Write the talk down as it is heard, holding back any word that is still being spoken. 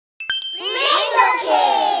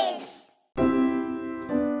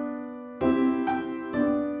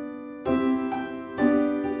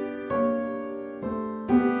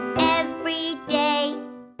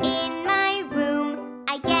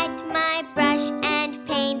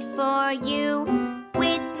for you.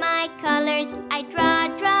 With my colors I draw,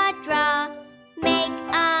 draw, draw. Make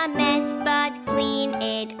a mess but clean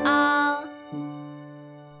it all.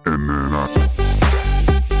 And then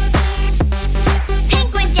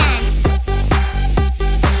Penguin dance.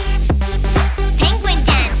 Penguin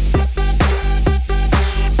dance.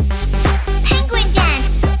 Penguin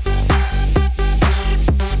dance.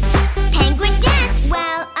 Penguin dance.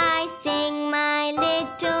 While I sing my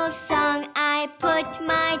little song, I put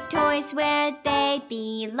my toys where they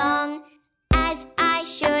belong. As I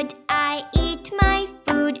should, I eat my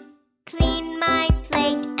food, clean my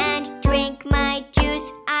plate and drink my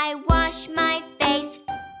juice. I wash my face,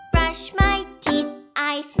 brush my teeth.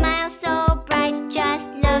 I smile so bright, just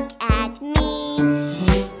look at me.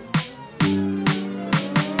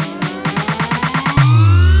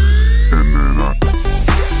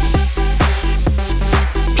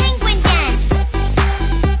 Penguin dance.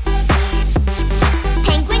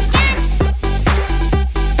 Penguin dance.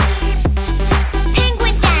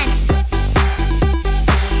 Penguin dance.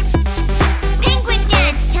 Penguin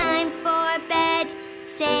dance. Time for bed.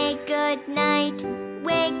 Say goodnight.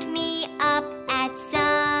 Wake me up at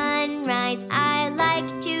sunrise. I like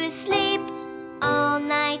to sleep all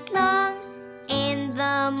night long. In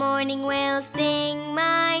the morning we'll sing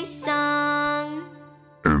my song.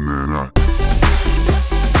 and then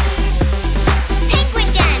Penguin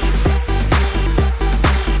dance.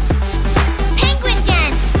 Penguin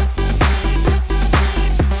dance.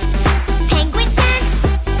 Penguin dance.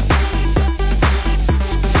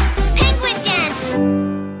 Penguin dance.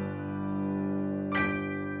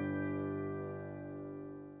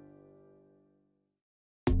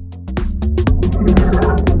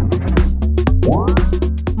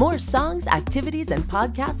 More songs, activities, and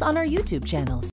podcasts on our YouTube channels.